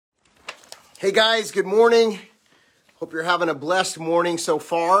Hey guys, good morning. Hope you're having a blessed morning so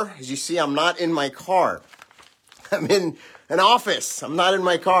far. As you see, I'm not in my car. I'm in an office. I'm not in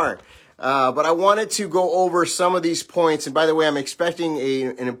my car. But I wanted to go over some of these points. And by the way, I'm expecting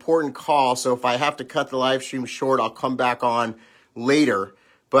an important call. So if I have to cut the live stream short, I'll come back on later.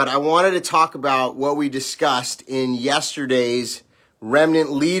 But I wanted to talk about what we discussed in yesterday's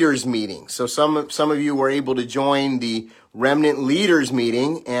Remnant Leaders meeting. So some of you were able to join the Remnant Leaders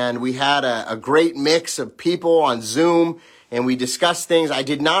meeting, and we had a great mix of people on Zoom, and we discussed things. I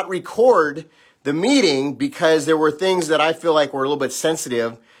did not record the meeting because there were things that I feel like were a little bit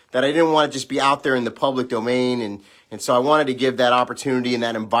sensitive that I didn't want to just be out there in the public domain, and so I wanted to give that opportunity and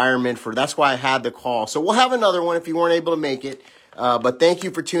that environment that's why I had the call. So we'll have another one if you weren't able to make it, but thank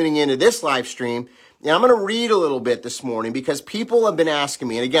you for tuning into this live stream. And I'm going to read a little bit this morning because people have been asking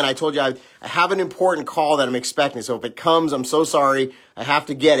me. And again, I told you I have an important call that I'm expecting. So if it comes, I'm so sorry. I have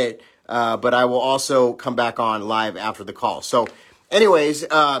to get it. But I will also come back on live after the call. So anyways,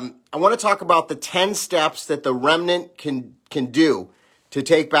 I want to talk about the 10 steps that the remnant can do to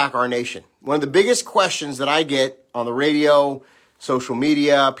take back our nation. One of the biggest questions that I get on the radio, social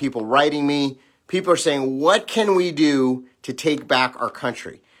media, people writing me, people are saying, what can we do to take back our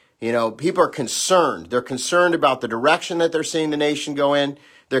country? You know, people are concerned. They're concerned about the direction that they're seeing the nation go in.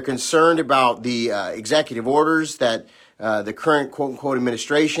 They're concerned about the executive orders that the current quote-unquote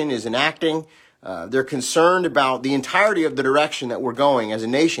administration is enacting. They're concerned about the entirety of the direction that we're going as a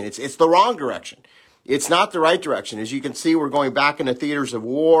nation. It's the wrong direction. It's not the right direction. As you can see, we're going back into theaters of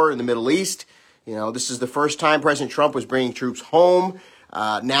war in the Middle East. You know, this is the first time President Trump was bringing troops home.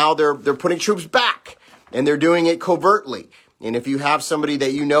 Now they're putting troops back, and they're doing it covertly. And if you have somebody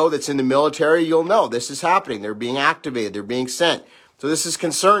that you know that's in the military, you'll know this is happening. They're being activated. They're being sent. So this is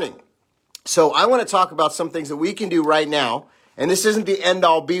concerning. So I want to talk about some things that we can do right now. And this isn't the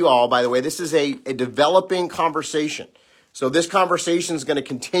end-all, be-all, by the way. This is a developing conversation. So this conversation is going to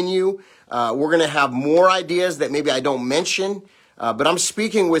continue. We're going to have more ideas that maybe I don't mention. But I'm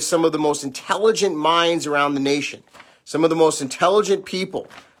speaking with some of the most intelligent minds around the nation. Some of the most intelligent people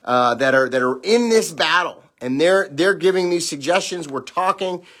that are in this battle. And they're giving these suggestions. We're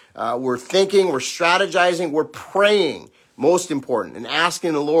talking, we're thinking, we're strategizing, we're praying, most important, and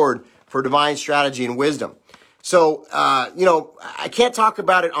asking the Lord for divine strategy and wisdom. So, I can't talk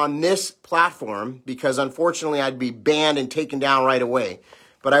about it on this platform because unfortunately I'd be banned and taken down right away.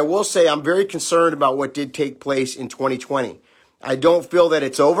 But I will say I'm very concerned about what did take place in 2020. I don't feel that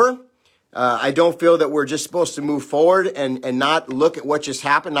it's over. I don't feel that we're just supposed to move forward and not look at what just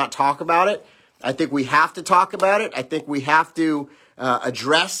happened, not talk about it. I think we have to talk about it. I think we have to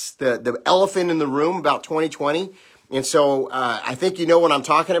address the elephant in the room about 2020. And so I think you know what I'm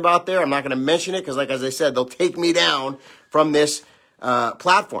talking about there. I'm not going to mention it because, as I said, they'll take me down from this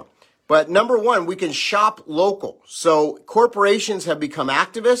platform. But number one, we can shop local. So corporations have become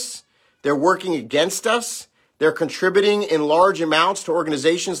activists. They're working against us. They're contributing in large amounts to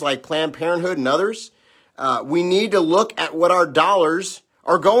organizations like Planned Parenthood and others. We need to look at what our dollars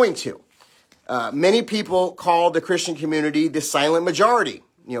are going to. Many people call the Christian community the silent majority.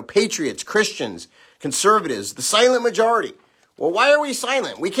 You know, patriots, Christians, conservatives, the silent majority. Well, why are we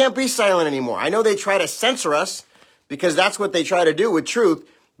silent? We can't be silent anymore. I know they try to censor us because that's what they try to do with truth,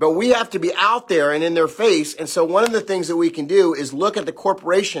 but we have to be out there and in their face. And so one of the things that we can do is look at the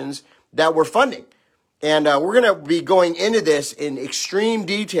corporations that we're funding. And we're going to be going into this in extreme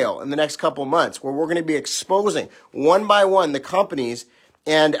detail in the next couple of months, where we're going to be exposing one by one the companies.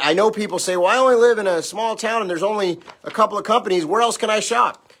 And I know people say, well, I only live in a small town and there's only a couple of companies. Where else can I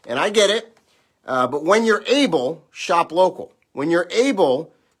shop? And I get it. But when you're able, shop local. When you're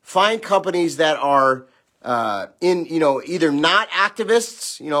able, find companies that are either not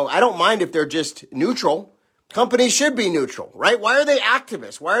activists. I don't mind if they're just neutral. Companies should be neutral, right? Why are they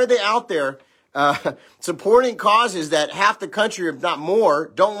activists? Why are they out there supporting causes that half the country, if not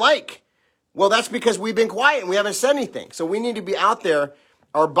more, don't like? Well, that's because we've been quiet and we haven't said anything. So we need to be out there.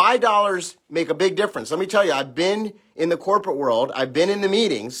 Our buy dollars make a big difference. Let me tell you, I've been in the corporate world. I've been in the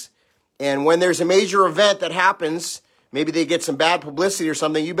meetings. And when there's a major event that happens, maybe they get some bad publicity or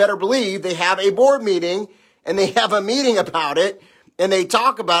something, you better believe they have a board meeting and they have a meeting about it and they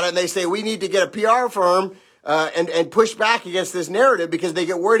talk about it and they say, we need to get a PR firm and push back against this narrative because they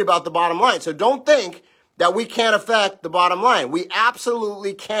get worried about the bottom line. So don't think that we can't affect the bottom line. We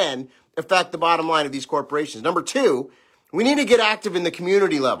absolutely can affect the bottom line of these corporations. Number two, we need to get active in the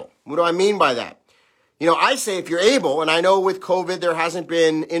community level. What do I mean by that? I say if you're able, and I know with COVID there hasn't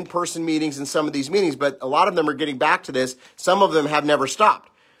been in-person meetings in some of these meetings, but a lot of them are getting back to this. Some of them have never stopped.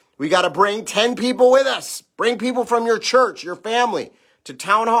 We got to bring 10 people with us. Bring people from your church, your family. to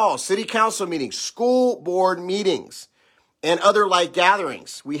town halls, city council meetings, school board meetings, and other like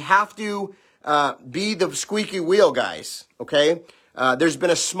gatherings. We have to be the squeaky wheel, guys, okay? There's been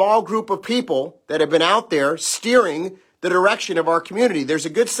a small group of people that have been out there steering the direction of our community. There's a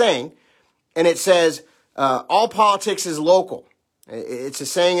good saying, and it says, all politics is local. It's a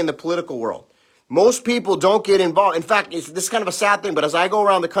saying in the political world. Most people don't get involved. In fact, this is kind of a sad thing, but as I go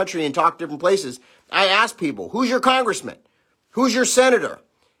around the country and talk to different places, I ask people, who's your congressman? Who's your senator?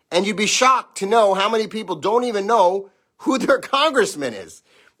 And you'd be shocked to know how many people don't even know who their congressman is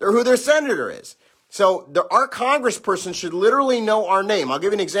or who their senator is. So our congressperson should literally know our name. I'll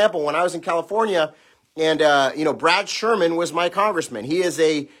give you an example. When I was in California, and Brad Sherman was my congressman. He is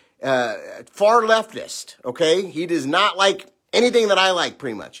a far leftist, okay? He does not like anything that I like,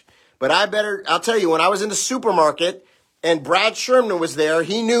 pretty much. But I'll tell you, when I was in the supermarket and Brad Sherman was there,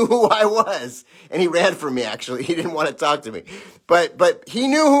 he knew who I was. And he ran from me, actually. He didn't want to talk to me. But he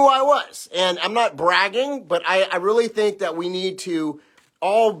knew who I was. And I'm not bragging, but I really think that we need to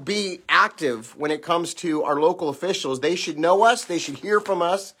all be active when it comes to our local officials. They should know us. They should hear from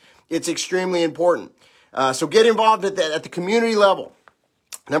us. It's extremely important. So get involved at the community level.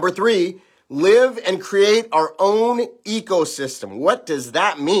 Number 3, live and create our own ecosystem. What does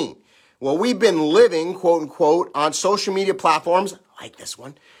that mean? Well, we've been living, quote unquote, on social media platforms like this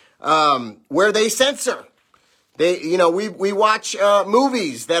one, where they censor. We watch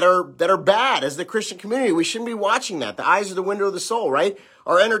movies that are bad as the Christian community. We shouldn't be watching that. The eyes are the window of the soul, right?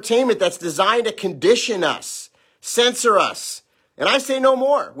 Our entertainment that's designed to condition us, censor us. And I say no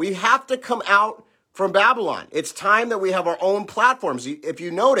more. We have to come out from Babylon. It's time that we have our own platforms. If you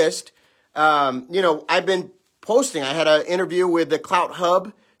noticed, I've been posting. I had an interview with the Clout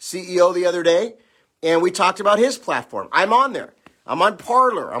Hub CEO the other day, and we talked about his platform. I'm on there. I'm on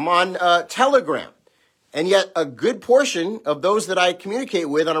Parler. I'm on Telegram. And yet a good portion of those that I communicate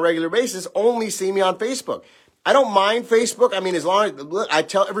with on a regular basis only see me on Facebook. I don't mind Facebook. I mean, as long as I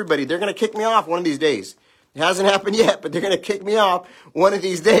tell everybody, they're going to kick me off one of these days. It hasn't happened yet, but they're going to kick me off one of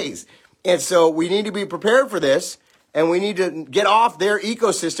these days. And so we need to be prepared for this, and we need to get off their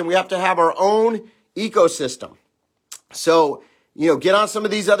ecosystem. We have to have our own ecosystem. So, get on some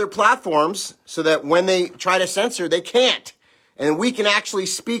of these other platforms so that when they try to censor, they can't. And we can actually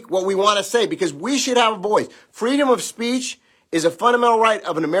speak what we want to say, because we should have a voice. Freedom of speech is a fundamental right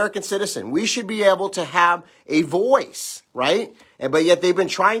of an American citizen. We should be able to have a voice, right? But yet they've been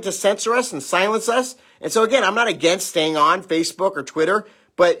trying to censor us and silence us. And so again, I'm not against staying on Facebook or Twitter,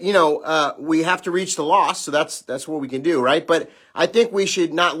 but we have to reach the lost. So that's what we can do, right? But I think we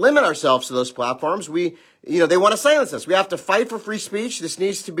should not limit ourselves to those platforms. They want to silence us. We have to fight for free speech. This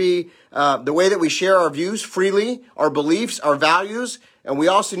needs to be the way that we share our views freely, our beliefs, our values. And we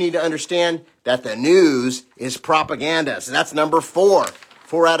also need to understand that the news is propaganda. So that's number 4.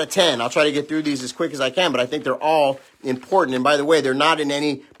 4 out of 10. I'll try to get through these as quick as I can, but I think they're all important. And by the way, they're not in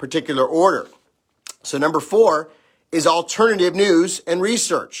any particular order. So number 4 is alternative news and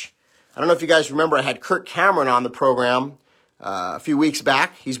research. I don't know if you guys remember, I had Kirk Cameron on the program a few weeks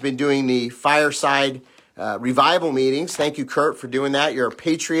back. He's been doing the fireside revival meetings. Thank you, Kurt, for doing that. You're a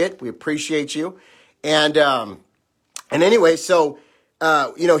patriot. We appreciate you. And anyway, so,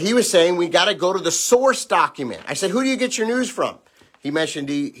 he was saying we got to go to the source document. I said, who do you get your news from? He mentioned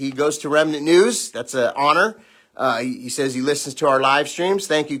he goes to Remnant News. That's an honor. He says he listens to our live streams.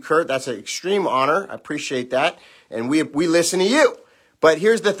 Thank you, Kurt. That's an extreme honor. I appreciate that. And we listen to you. But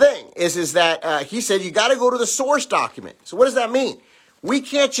here's the thing is that he said you got to go to the source document. So what does that mean? We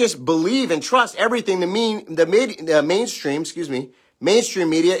can't just believe and trust everything the mainstream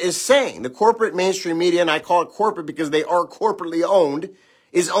media is saying. The corporate mainstream media, and I call it corporate because they are corporately owned,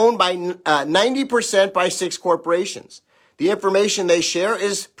 is owned by 90% by 6 corporations. The information they share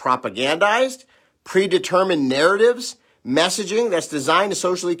is propagandized, predetermined narratives, messaging that's designed to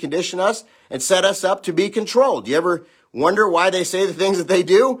socially condition us and set us up to be controlled. Do you ever wonder why they say the things that they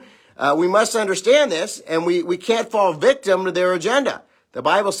do? We must understand this, and we can't fall victim to their agenda. The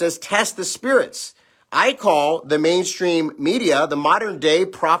Bible says, test the spirits. I call the mainstream media the modern day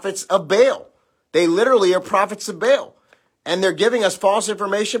prophets of Baal. They literally are prophets of Baal. And they're giving us false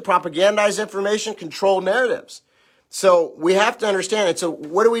information, propagandized information, controlled narratives. So we have to understand it. So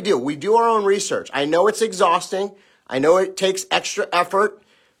what do? We do our own research. I know it's exhausting. I know it takes extra effort.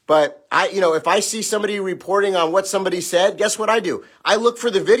 But if I see somebody reporting on what somebody said, guess what I do? I look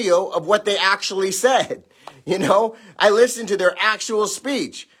for the video of what they actually said. I listen to their actual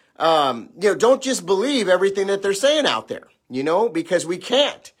speech. Don't just believe everything that they're saying out there, because we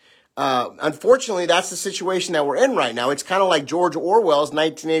can't. Unfortunately, that's the situation that we're in right now. It's kind of like George Orwell's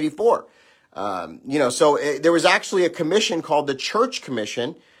 1984. There was actually a commission called the Church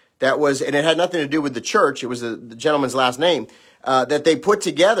Commission and it had nothing to do with the church. It was the gentleman's last name, that they put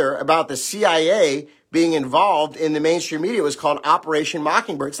together about the CIA being involved in the mainstream media. It was called Operation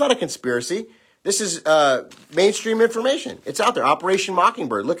Mockingbird. It's not a conspiracy. This is mainstream information. It's out there. Operation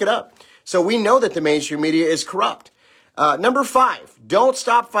Mockingbird. Look it up. So we know that the mainstream media is corrupt. Number 5, don't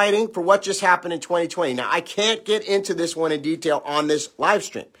stop fighting for what just happened in 2020. Now, I can't get into this one in detail on this live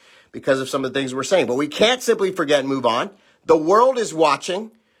stream because of some of the things we're saying, but we can't simply forget and move on. The world is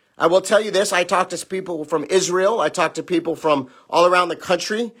watching. I will tell you this. I talked to people from Israel. I talked to people from all around the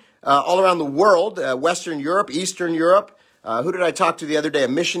country, all around the world, Western Europe, Eastern Europe. Who did I talk to the other day? A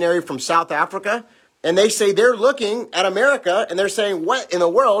missionary from South Africa. And they say they're looking at America and they're saying, what in the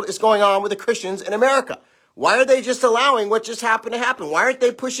world is going on with the Christians in America? Why are they just allowing what just happened to happen? Why aren't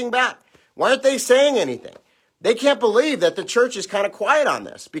they pushing back? Why aren't they saying anything? They can't believe that the church is kind of quiet on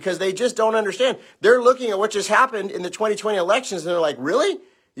this because they just don't understand. They're looking at what just happened in the 2020 elections and they're like, really?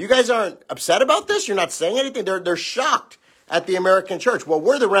 You guys aren't upset about this? You're not saying anything? They're shocked at the American church. Well,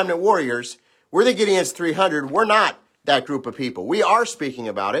 we're the remnant warriors. We're the Gideon's 300. We're not that group of people. We are speaking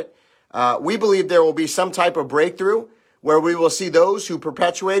about it. We believe there will be some type of breakthrough where we will see those who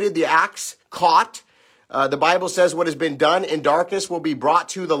perpetuated the acts caught. The Bible says what has been done in darkness will be brought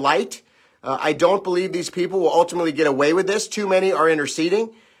to the light. I don't believe these people will ultimately get away with this. Too many are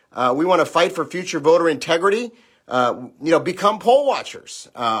interceding. We want to fight for future voter integrity. Become poll watchers.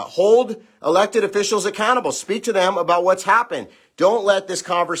 Hold elected officials accountable. Speak to them about what's happened. Don't let this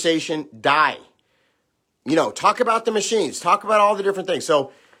conversation die. Talk about the machines. Talk about all the different things.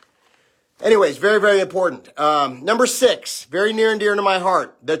 So, anyways, very, very important. Number 6, very near and dear to my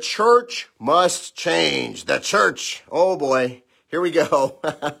heart. The church must change. The church. Oh boy. Here we go.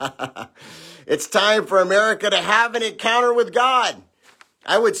 It's time for America to have an encounter with God.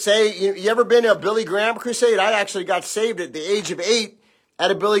 I would say, you ever been to a Billy Graham crusade? I actually got saved at the age of 8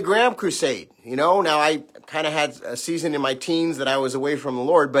 at a Billy Graham crusade. Now I kind of had a season in my teens that I was away from the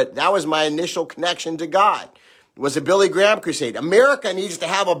Lord, but that was my initial connection to God. It was a Billy Graham crusade. America needs to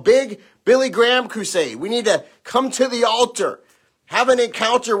have a big Billy Graham crusade. We need to come to the altar, have an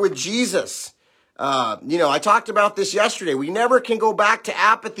encounter with Jesus. I talked about this yesterday. We never can go back to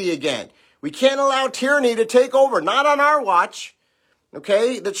apathy again. We can't allow tyranny to take over, not on our watch.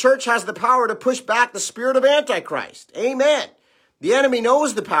 Okay, the church has the power to push back the spirit of Antichrist. Amen. The enemy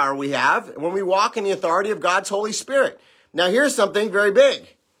knows the power we have when we walk in the authority of God's Holy Spirit. Now, here's something very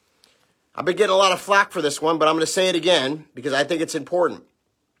big. I've been getting a lot of flack for this one, but I'm going to say it again because I think it's important.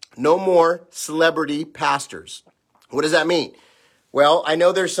 No more celebrity pastors. What does that mean? Well, I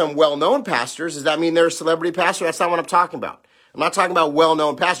know there's some well-known pastors. Does that mean they're a celebrity pastor? That's not what I'm talking about. I'm not talking about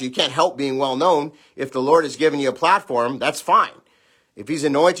well-known pastor. You can't help being well-known. If the Lord has given you a platform, that's fine. If he's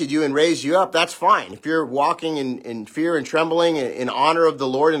anointed you and raised you up, that's fine. If you're walking in fear and trembling in honor of the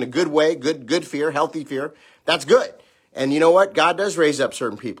Lord in a good way, good fear, healthy fear, that's good. And you know what? God does raise up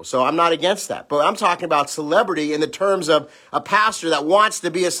certain people. So I'm not against that. But I'm talking about celebrity in the terms of a pastor that wants to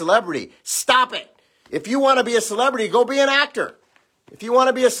be a celebrity. Stop it. If you want to be a celebrity, go be an actor. If you want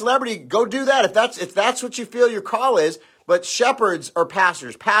to be a celebrity, go do that. If that's what you feel your call is. But shepherds are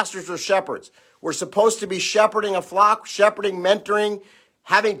pastors. Pastors are shepherds. We're supposed to be shepherding a flock, shepherding, mentoring,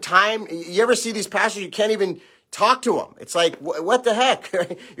 having time. You ever see these pastors? You can't even talk to them. It's like, what the heck?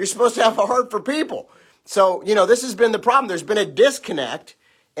 You're supposed to have a heart for people. So, this has been the problem. There's been a disconnect,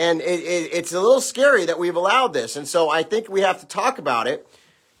 and it's a little scary that we've allowed this. And so I think we have to talk about it.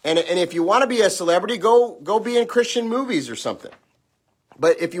 And if you want to be a celebrity, go be in Christian movies or something.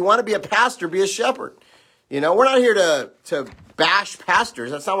 But if you want to be a pastor, be a shepherd. We're not here to bash pastors.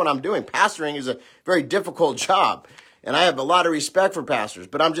 That's not what I'm doing. Pastoring is a very difficult job. And I have a lot of respect for pastors.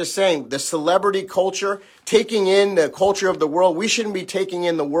 But I'm just saying the celebrity culture, taking in the culture of the world, we shouldn't be taking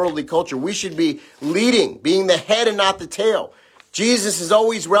in the worldly culture. We should be leading, being the head and not the tail. Jesus is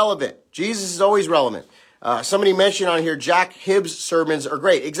always relevant. Jesus is always relevant. Somebody mentioned on here, Jack Hibbs' sermons are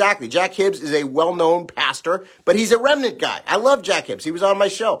great. Exactly. Jack Hibbs is a well-known pastor, but he's a remnant guy. I love Jack Hibbs. He was on my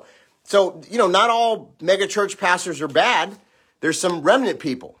show. So, not all mega church pastors are bad. There's some remnant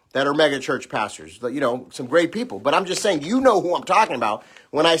people that are mega church pastors, some great people. But I'm just saying, who I'm talking about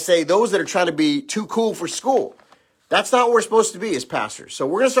when I say those that are trying to be too cool for school. That's not what we're supposed to be as pastors. So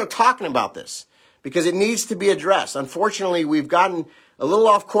we're going to start talking about this because it needs to be addressed. Unfortunately, we've gotten a little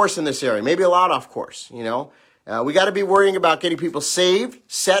off course in this area, maybe a lot off course, we got to be worrying about getting people saved,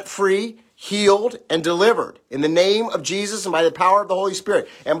 set free, healed, and delivered in the name of Jesus and by the power of the Holy Spirit.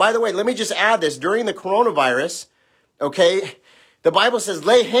 And by the way, let me just add this. During the coronavirus, okay, the Bible says,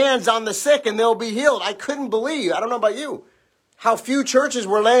 lay hands on the sick and they'll be healed. I couldn't believe, I don't know about you, how few churches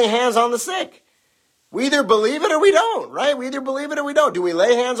were laying hands on the sick. We either believe it or we don't, right? We either believe it or we don't. Do we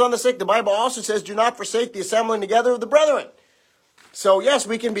lay hands on the sick? The Bible also says, do not forsake the assembling together of the brethren. So yes,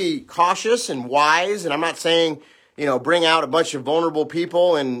 we can be cautious and wise. And I'm not saying, bring out a bunch of vulnerable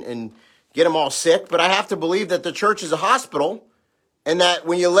people and get them all sick. But I have to believe that the church is a hospital and that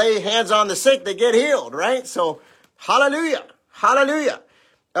when you lay hands on the sick, they get healed, right? So hallelujah, hallelujah.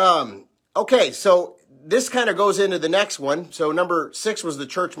 Okay, so this kind of goes into the next one. So number 6 was the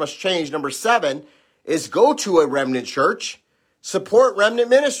church must change. Number 7 is go to a remnant church, support remnant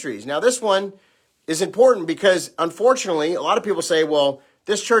ministries. Now this one is important because unfortunately, a lot of people say, well,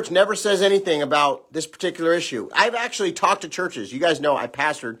 this church never says anything about this particular issue. I've actually talked to churches. You guys know I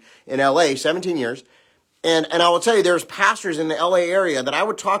pastored in LA 17 years. And I will tell you, there's pastors in the LA area that I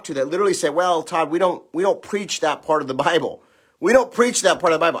would talk to that literally say, well, Todd, we don't preach that part of the Bible. We don't preach that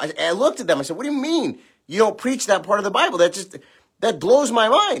part of the Bible. I looked at them. I said, what do you mean you don't preach that part of the Bible? That blows my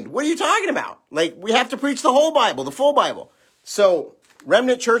mind. What are you talking about? Like, we have to preach the whole Bible, the full Bible. So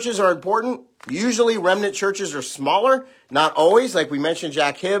remnant churches are important. Usually remnant churches are smaller, not always. Like we mentioned,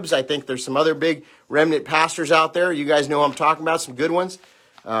 Jack Hibbs. I think there's some other big remnant pastors out there. You guys know what I'm talking about, some good ones.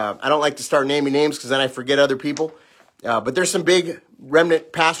 I don't like to start naming names because then I forget other people. But there's some big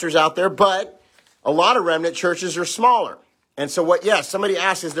remnant pastors out there. But a lot of remnant churches are smaller. And so somebody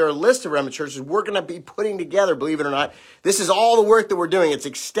asked, is there a list of remnant churches we're going to be putting together, believe it or not? This is all the work that we're doing. It's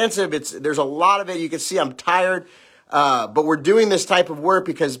extensive. There's a lot of it. You can see I'm tired. But we're doing this type of work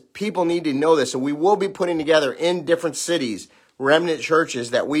because people need to know this. So we will be putting together in different cities remnant churches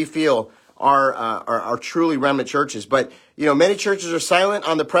that we feel are truly remnant churches. But, many churches are silent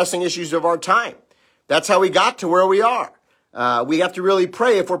on the pressing issues of our time. That's how we got to where we are. We have to really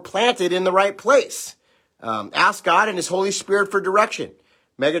pray if we're planted in the right place. Ask God and His Holy Spirit for direction.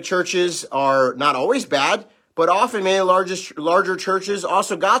 Mega churches are not always bad, but often many larger churches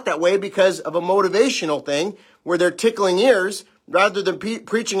also got that way because of a motivational thing where they're tickling ears rather than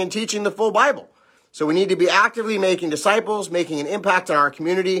preaching and teaching the full Bible. So we need to be actively making disciples, making an impact on our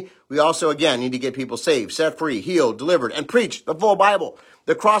community. We also, again, need to get people saved, set free, healed, delivered, and preach the full Bible,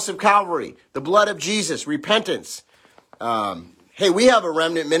 the cross of Calvary, the blood of Jesus, repentance. Hey, we have a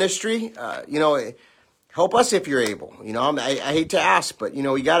remnant ministry. Help us if you're able. I hate to ask, but,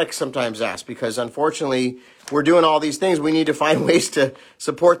 we got to sometimes ask because, unfortunately, we're doing all these things. We need to find ways to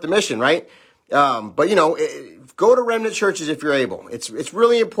support the mission, right? Go to remnant churches if you're able. It's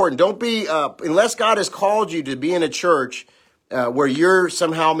really important. Don't be, unless God has called you to be in a church where you're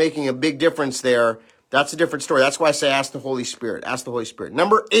somehow making a big difference there, that's a different story. That's why I say ask the Holy Spirit. Ask the Holy Spirit.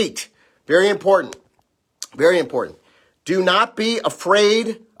 Number 8, very important. Very important. Do not be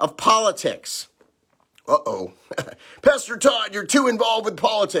afraid of politics. Uh-oh. Pastor Todd, you're too involved with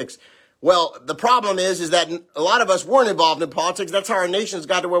politics. Well, the problem is that a lot of us weren't involved in politics. That's how our nation's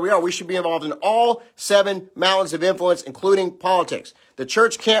got to where we are. We should be involved in all 7 mountains of influence, including politics. The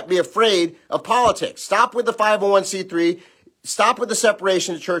church can't be afraid of politics. Stop with the 501c3. Stop with the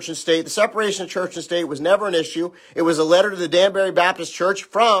separation of church and state. The separation of church and state was never an issue. It was a letter to the Danbury Baptist Church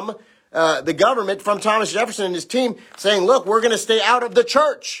from the government, from Thomas Jefferson and his team, saying, look, we're going to stay out of the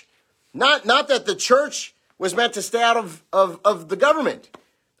church. Not that the church was meant to stay out of the government.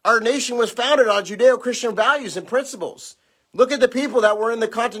 Our nation was founded on Judeo-Christian values and principles. Look at the people that were in the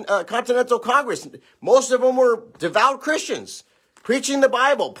Continental Congress. Most of them were devout Christians, preaching the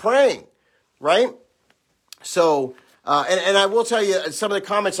Bible, praying, right? So, and I will tell you, some of the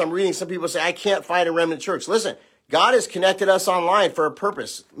comments I'm reading, some people say, I can't find a remnant church. Listen, God has connected us online for a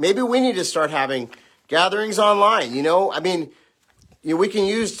purpose. Maybe we need to start having gatherings online, we can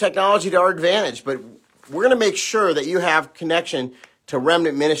use technology to our advantage, but we're going to make sure that you have connection to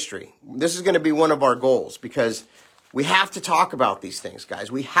remnant ministry. This is going to be one of our goals because we have to talk about these things, guys.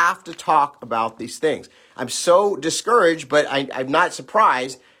 We have to talk about these things. I'm so discouraged, but I'm not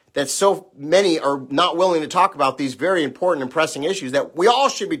surprised that so many are not willing to talk about these very important and pressing issues that we all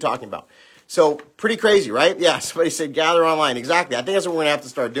should be talking about. So pretty crazy, right? Yeah, somebody said gather online. Exactly. I think that's what we're going to have to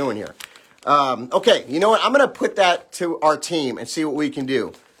start doing here. Okay, you know what? I'm going to put that to our team and see what we can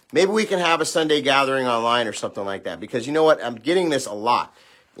do. Maybe we can have a Sunday gathering online or something like that, because you know what? I'm getting this a lot,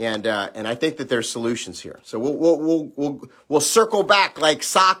 and I think that there's solutions here. So we'll circle back like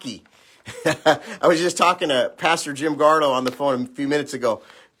Psaki. I was just talking to Pastor Jim Gardo on the phone a few minutes ago,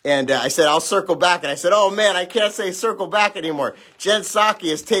 and I said I'll circle back, and I said, oh man, I can't say circle back anymore. Jen Psaki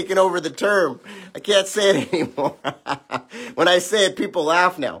has taken over the term. I can't say it anymore. When I say it, people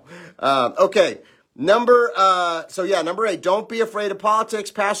laugh now. Okay. Number 8, don't be afraid of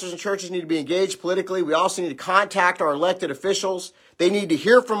politics. Pastors and churches need to be engaged politically. We also need to contact our elected officials. They need to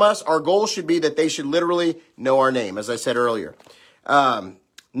hear from us. Our goal should be that they should literally know our name, as I said earlier.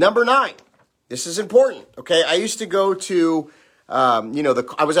 Number 9, this is important, okay? I used to go to, I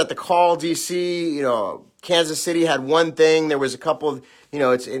was at the Call, D.C., Kansas City had one thing. There was a couple of,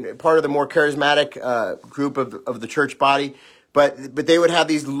 it's part of the more charismatic group of the church body. But they would have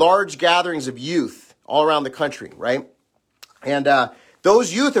these large gatherings of youth all around the country, right? And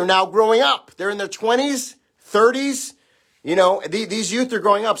those youth are now growing up. They're in their 20s, 30s. These youth are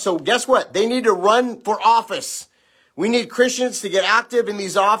growing up. So guess what? They need to run for office. We need Christians to get active in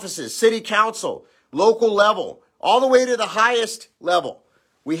these offices, city council, local level, all the way to the highest level.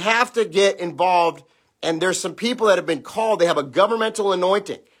 We have to get involved. And there's some people that have been called. They have a governmental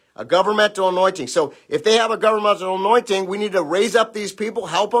anointing. So if they have a governmental anointing, we need to raise up these people,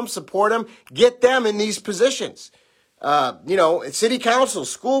 help them, support them, get them in these positions. City council,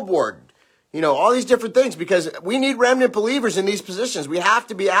 school board, all these different things, because we need remnant believers in these positions. We have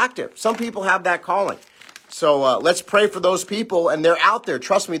to be active. Some people have that calling. So let's pray for those people, and they're out there.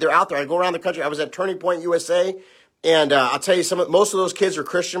 Trust me, they're out there. I go around the country. I was at Turning Point USA, and I'll tell you, most of those kids are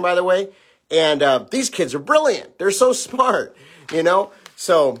Christian, by the way, and these kids are brilliant. They're so smart,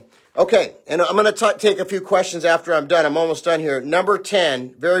 So, okay, and I'm going to take a few questions after I'm done. I'm almost done here. Number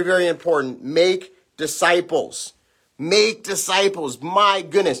 10, very, very important, make disciples. Make disciples. My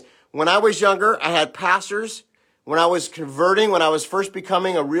goodness. When I was younger, I had pastors. When I was converting, when I was first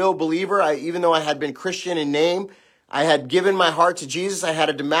becoming a real believer, even though I had been Christian in name, I had given my heart to Jesus. I had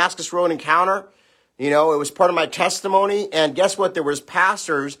a Damascus Road encounter. It was part of my testimony. And guess what? There was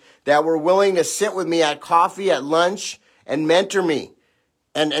pastors that were willing to sit with me at coffee, at lunch, and mentor me.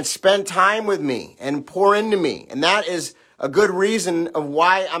 And spend time with me and pour into me. And that is a good reason of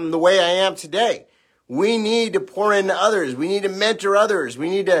why I'm the way I am today. We need to pour into others. We need to mentor others. We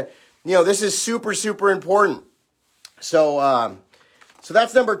need to, this is super, super important. So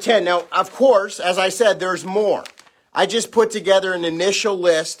that's number 10. Now, of course, as I said, there's more. I just put together an initial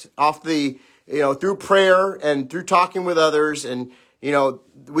list off the, through prayer and through talking with others. And,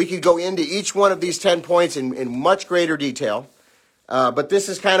 we could go into each one of these 10 points in much greater detail. But this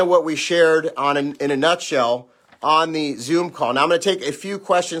is kind of what we shared in a nutshell on the Zoom call. Now I'm going to take a few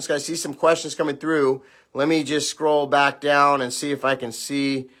questions because I see some questions coming through. Let me just scroll back down and see if I can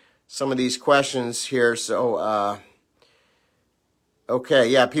see some of these questions here. So, okay,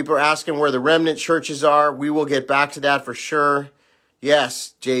 yeah, people are asking where the remnant churches are. We will get back to that for sure.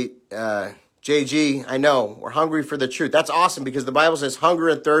 Yes, JG, I know. We're hungry for the truth. That's awesome because the Bible says hunger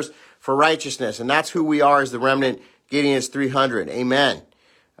and thirst for righteousness. And that's who we are as the remnant. Gideon's 300. Amen.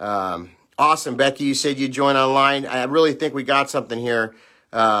 Awesome. Becky, you said you'd join online. I really think we got something here.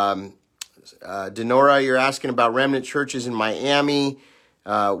 Denora, you're asking about remnant churches in Miami.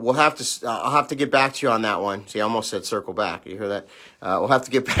 I'll have to get back to you on that one. See, I almost said circle back. You hear that? We'll have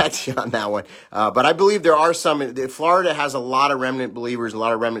to get back to you on that one. But I believe there are some. Florida has a lot of remnant believers, a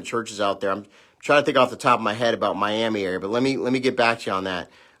lot of remnant churches out there. I'm trying to think off the top of my head about Miami area, but let me get back to you on that.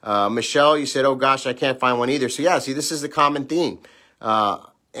 Michelle, you said, oh gosh, I can't find one either. So yeah, see, this is the common theme.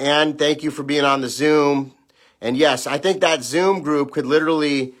 And thank you for being on the Zoom. And yes, I think that Zoom group could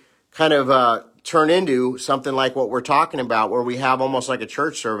literally kind of, turn into something like what we're talking about, where we have almost like a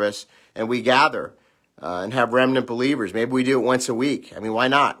church service and we gather, and have remnant believers. Maybe we do it once a week. I mean, why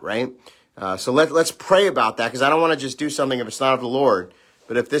not? Right? So let's pray about that. Cause I don't want to just do something if it's not of the Lord,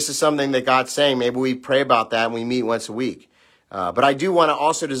 but if this is something that God's saying, maybe we pray about that and we meet once a week. But I do want to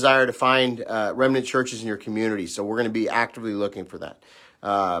also desire to find remnant churches in your community. So we're going to be actively looking for that.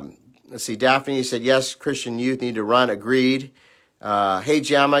 Let's see. Daphne, you said, yes, Christian youth need to run. Agreed. Hey,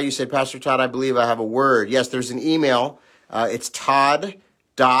 Gemma, you said, Pastor Todd, I believe I have a word. Yes, there's an email. It's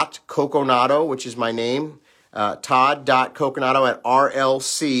todd.coconato, which is my name. Todd.coconato at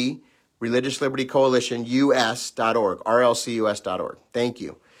RLC, Religious Liberty Coalition, US.org. RLCUS.org. Thank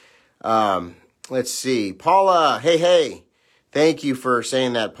you. Let's see. Paula, hey. Thank you for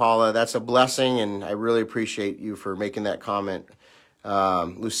saying that, Paula. That's a blessing, and I really appreciate you for making that comment.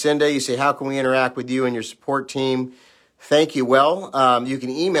 Lucinda, you say, how can we interact with you and your support team? Thank you. Well, you can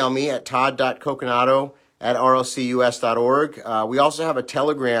email me at todd.coconato@rlcus.org. We also have a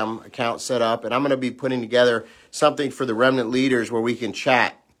Telegram account set up, and I'm going to be putting together something for the remnant leaders where we can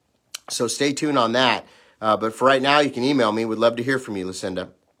chat. So stay tuned on that. But for right now, you can email me. Would love to hear from you, Lucinda.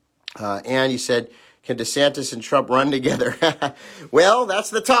 And you said, can DeSantis and Trump run together? Well,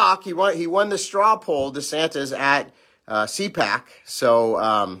 that's the talk. He won the straw poll, DeSantis, at CPAC.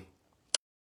 So